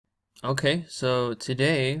Okay, so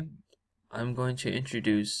today I'm going to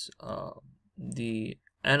introduce the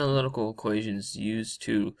analytical equations used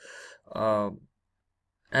to uh,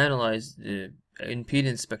 analyze the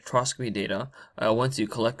impedance spectroscopy data once you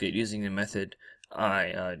collect it using the method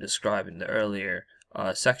I described in the earlier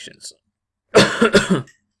sections.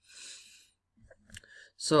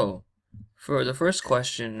 So, for the first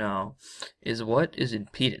question now is, what is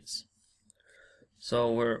impedance?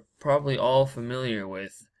 So we're probably all familiar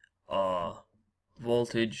with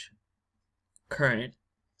voltage, current,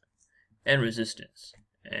 and resistance.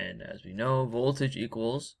 And as we know, voltage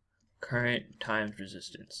equals current times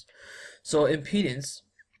resistance. So impedance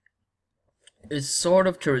is sort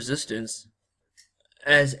of to resistance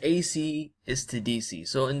as AC is to DC.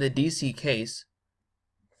 So in the DC case,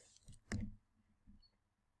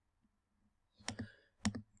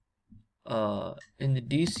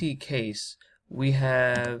 we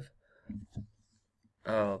have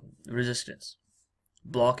resistance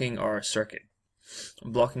blocking our circuit,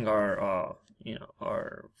 blocking our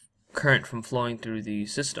our current from flowing through the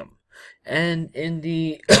system. And in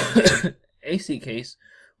the AC case,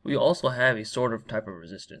 we also have a sort of type of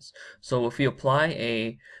resistance. So if we apply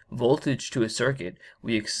a voltage to a circuit,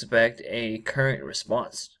 we expect a current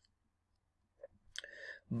response.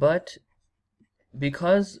 But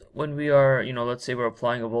because when we are, let's say we're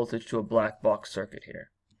applying a voltage to a black box circuit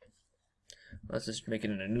here. Let's just make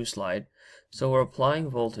it in a new slide. So we're applying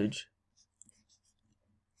voltage,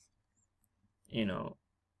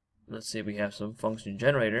 let's say we have some function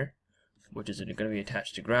generator, which is going to be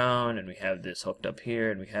attached to ground, and we have this hooked up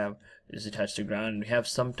here, and we have this attached to ground, and we have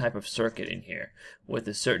some type of circuit in here with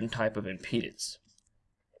a certain type of impedance.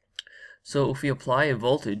 So if we apply a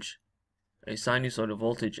voltage, a sinusoidal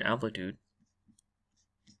voltage amplitude,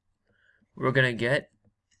 we're going to get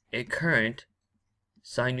a current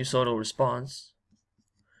sinusoidal response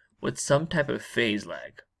with some type of phase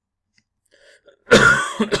lag.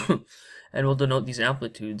 And we'll denote these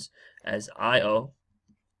amplitudes as I0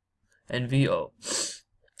 and VO.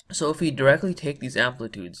 So if we directly take these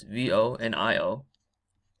amplitudes, VO and IO,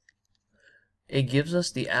 it gives us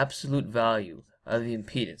the absolute value of the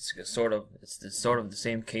impedance. It's sort of the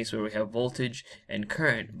same case where we have voltage and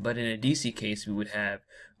current, but in a DC case we would have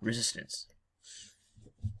resistance.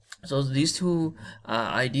 So these two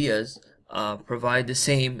ideas provide the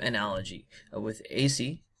same analogy with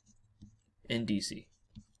AC and DC.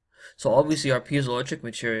 So obviously our piezoelectric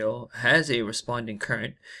material has a responding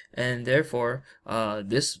current, and therefore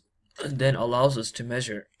this then allows us to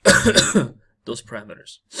measure those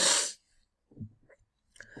parameters.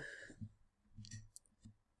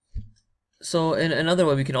 So in another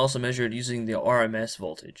way, we can also measure it using the RMS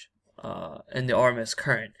voltage and the RMS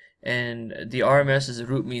current. And the RMS is the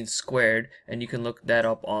root mean squared, and you can look that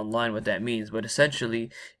up online what that means. But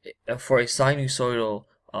essentially, for a sinusoidal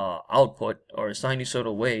output or a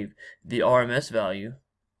sinusoidal wave, the RMS value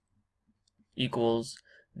equals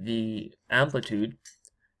the amplitude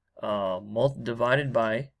divided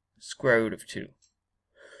by square root of 2.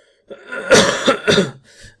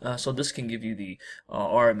 So this can give you the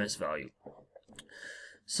RMS value.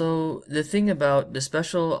 So the thing about the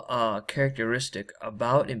special characteristic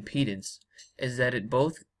about impedance is that it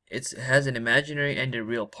has an imaginary and a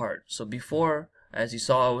real part. So before, as you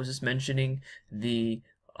saw, I was just mentioning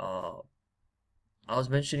impedance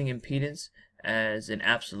as an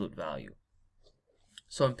absolute value.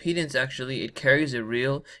 So impedance actually, it carries a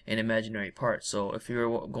real and imaginary part. So if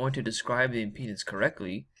you're going to describe the impedance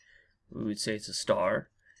correctly, we would say it's a star.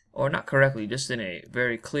 Or not correctly, just in a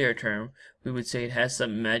very clear term, we would say it has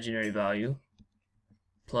some imaginary value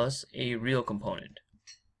plus a real component.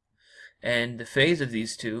 And the phase of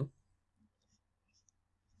these two,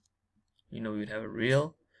 we would have a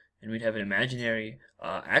real and we'd have an imaginary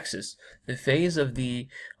axis. The phase of the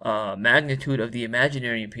magnitude of the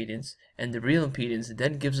imaginary impedance and the real impedance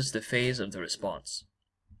then gives us the phase of the response.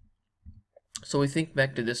 So we think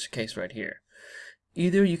back to this case right here.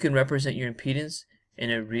 Either you can represent your impedance in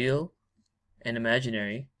a real and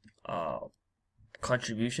imaginary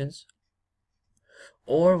contributions,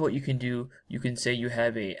 or what you can do, you can say you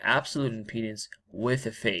have a absolute impedance with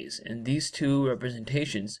a phase, and these two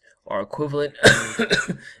representations are equivalent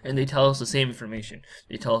and they tell us the same information.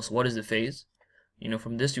 They tell us what is the phase.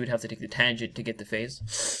 From this you would have to take the tangent to get the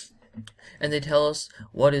phase, and they tell us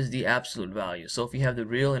what is the absolute value. So if you have the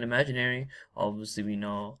real and imaginary, obviously we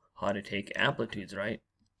know how to take amplitudes, right?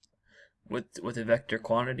 With a vector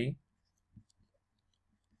quantity,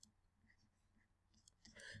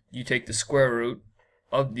 you take the square root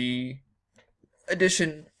of the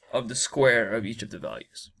addition of the square of each of the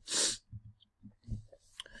values.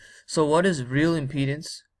 So what is real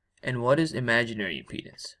impedance And what is imaginary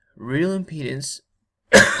impedance? Real impedance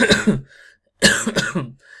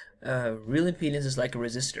real impedance is like a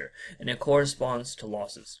resistor, and it corresponds to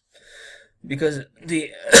losses. Because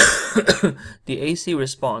the the AC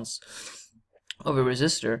response of a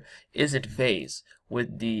resistor is in phase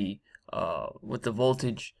with the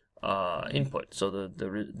voltage input. So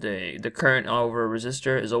the current over a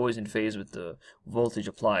resistor is always in phase with the voltage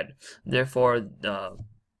applied. Therefore,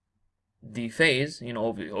 the phase,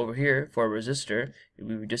 over here for a resistor,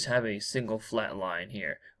 we would just have a single flat line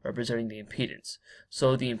here representing the impedance.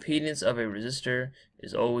 So the impedance of a resistor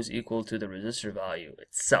is always equal to the resistor value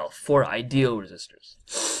itself for ideal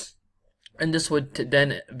resistors. And this would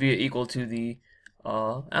then be equal to the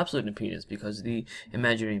absolute impedance, because the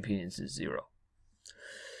imaginary impedance is 0.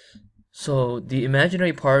 So the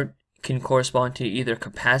imaginary part can correspond to either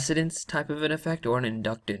capacitance type of an effect or an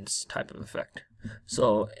inductance type of effect.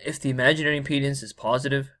 So if the imaginary impedance is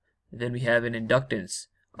positive, then we have an inductance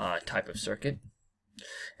type of circuit.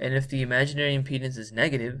 And if the imaginary impedance is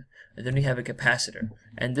negative, then we have a capacitor.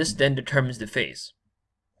 And this then determines the phase.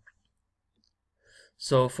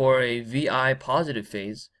 So for a VI positive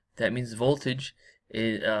phase, that means voltage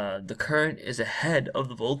is, the current is ahead of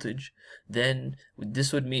the voltage. Then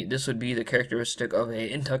this would be the characteristic of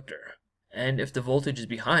a inductor. And if the voltage is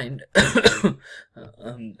behind,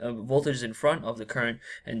 voltage is in front of the current,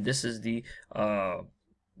 and this is the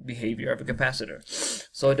behavior of a capacitor.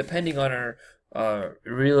 So depending on our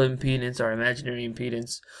real impedance, our imaginary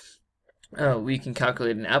impedance, we can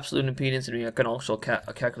calculate an absolute impedance, and we can also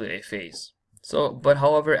calculate a phase. But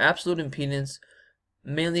however, absolute impedance,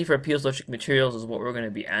 mainly for piezoelectric materials, is what we're going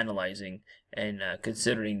to be analyzing and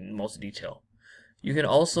considering in most detail. You can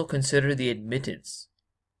also consider the admittance,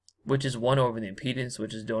 which is 1 over the impedance,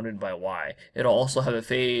 which is denoted by Y. It'll also have a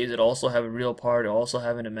phase, it'll also have a real part, it'll also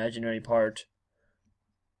have an imaginary part.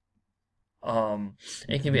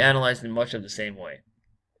 It can be analyzed in much of the same way.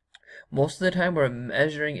 Most of the time we're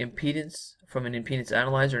measuring impedance from an impedance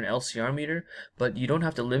analyzer and LCR meter, but you don't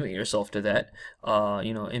have to limit yourself to that.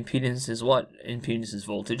 Impedance is what? Impedance is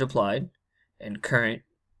voltage applied and current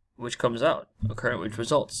which comes out, a current which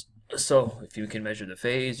results. So if you can measure the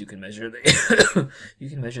phase, you can measure the you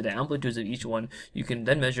can measure the amplitudes of each one. You can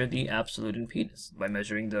then measure the absolute impedance by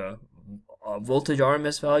measuring the voltage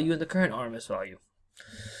RMS value and the current RMS value.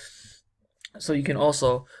 So you can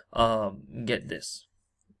also get this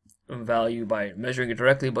value by measuring it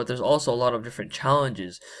directly, but there's also a lot of different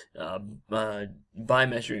challenges by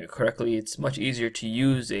measuring it correctly. It's much easier to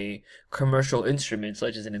use a commercial instrument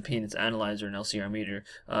such as an impedance analyzer and LCR meter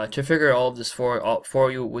to figure all of this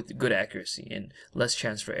for you with good accuracy and less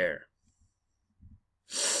chance for error.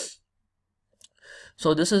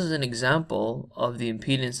 So this is an example of the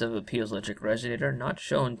impedance of a piezoelectric resonator, not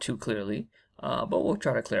shown too clearly, but we'll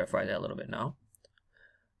try to clarify that a little bit now.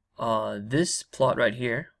 This plot right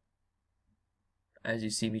here, as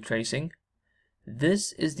you see me tracing,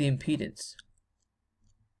 this is the impedance,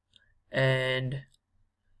 and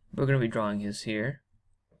we're going to be drawing this here.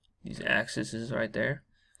 These axes is right there.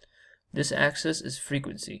 This axis is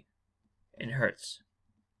frequency in hertz.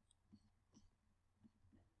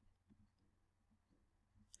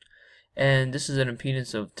 And this is an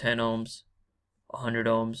impedance of 10 ohms, 100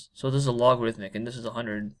 ohms. So this is a logarithmic, and this is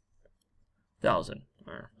 100,000,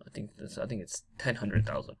 or I think it's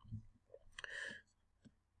 100,000.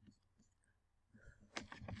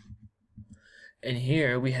 And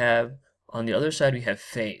here we have, on the other side, we have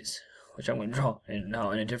phase, which I'm going to draw now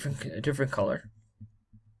in a different color.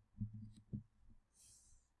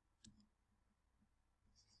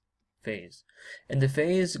 Phase, and the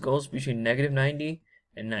phase goes between -90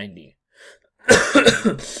 and 90,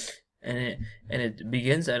 and it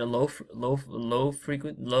begins at a low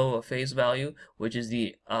phase value, which is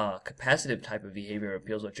the capacitive type of behavior of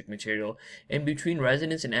piezoelectric material, in between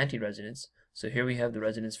resonance and anti-resonance. So here we have the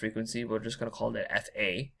resonance frequency. We're just going to call that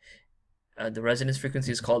FA. The resonance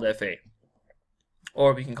frequency is called FA,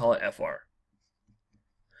 or we can call it FR.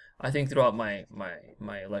 I think throughout my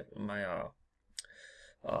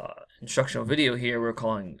instructional video here, we're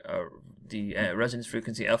calling the resonance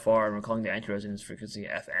frequency FR, and we're calling the anti-resonance frequency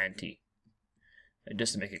F anti. And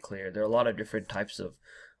just to make it clear, there are a lot of different types of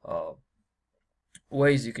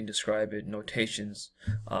ways you can describe it, notations,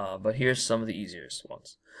 but here's some of the easiest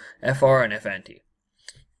ones: FR and F anti.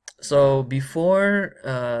 So before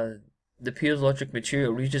the piezoelectric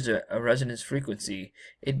material reaches a resonance frequency,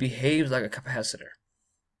 it behaves like a capacitor.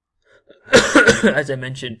 as I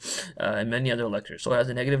mentioned in many other lectures. So it has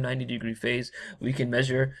a negative 90-degree phase. We can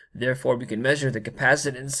measure, therefore, we can measure the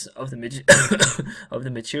capacitance of the of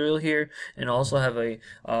the material here, and also have a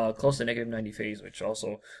close to negative 90 phase, which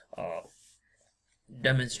also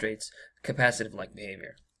demonstrates capacitive-like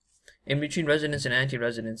behavior. In between resonance and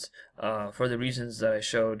anti-resonance, for the reasons that I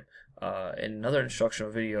showed in another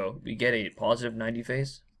instructional video, we get a positive 90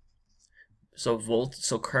 phase. So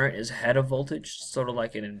current is ahead of voltage, sort of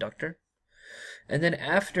like an inductor. And then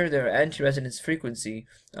after their anti-resonance frequency,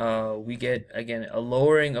 we get, again, a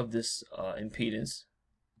lowering of this impedance.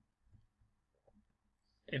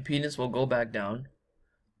 Impedance will go back down.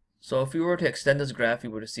 So if we were to extend this graph, we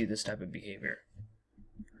were to see this type of behavior.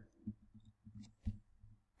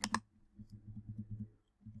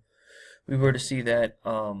 We were to see that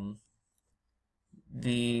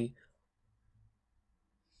the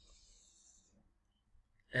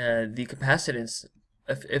capacitance,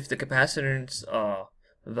 if the capacitance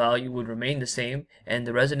value would remain the same and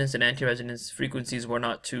the resonance and anti-resonance frequencies were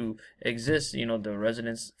not to exist, you know, the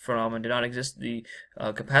resonance phenomenon did not exist, the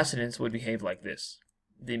capacitance would behave like this.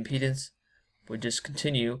 The impedance would just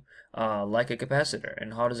continue like a capacitor.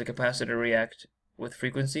 And how does a capacitor react with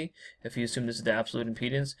frequency? If you assume this is the absolute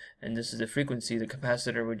impedance and this is the frequency, the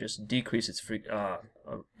capacitor would just decrease its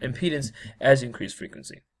impedance as increased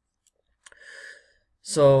frequency.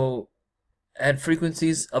 So at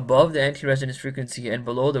frequencies above the anti-resonance frequency and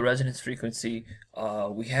below the resonance frequency,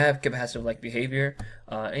 we have capacitive-like behavior.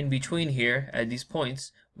 In between here, at these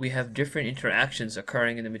points, we have different interactions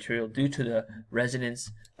occurring in the material due to the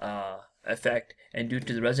resonance effect, and due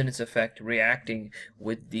to the resonance effect reacting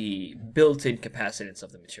with the built-in capacitance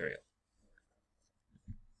of the material.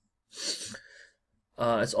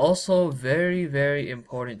 It's also very, very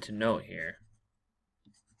important to note here,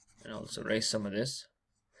 and I'll just erase some of this,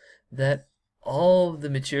 that all of the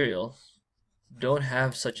materials don't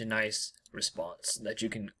have such a nice response that you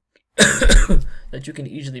can that you can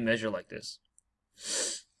easily measure like this.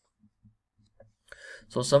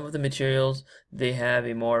 So some of the materials, they have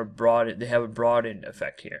a broadened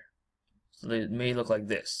effect here. So they may look like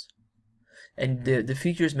this. And the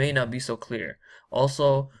features may not be so clear.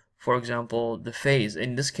 Also, for example, the phase,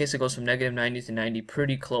 in this case it goes from negative 90 to 90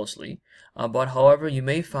 pretty closely. But however, you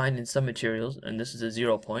may find in some materials, and this is a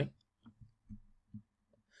 0 point,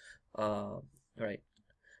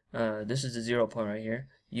 this is the 0 point right here,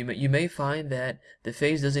 you may find that the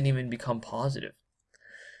phase doesn't even become positive.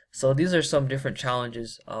 So these are some different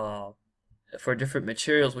challenges for different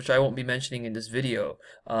materials, which I won't be mentioning in this video,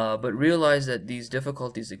 but realize that these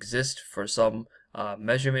difficulties exist for some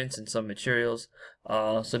measurements and some materials,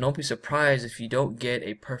 so don't be surprised if you don't get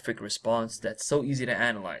a perfect response that's so easy to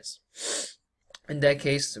analyze. In that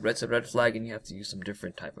case, it's a red flag and you have to use some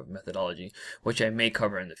different type of methodology, which I may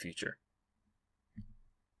cover in the future.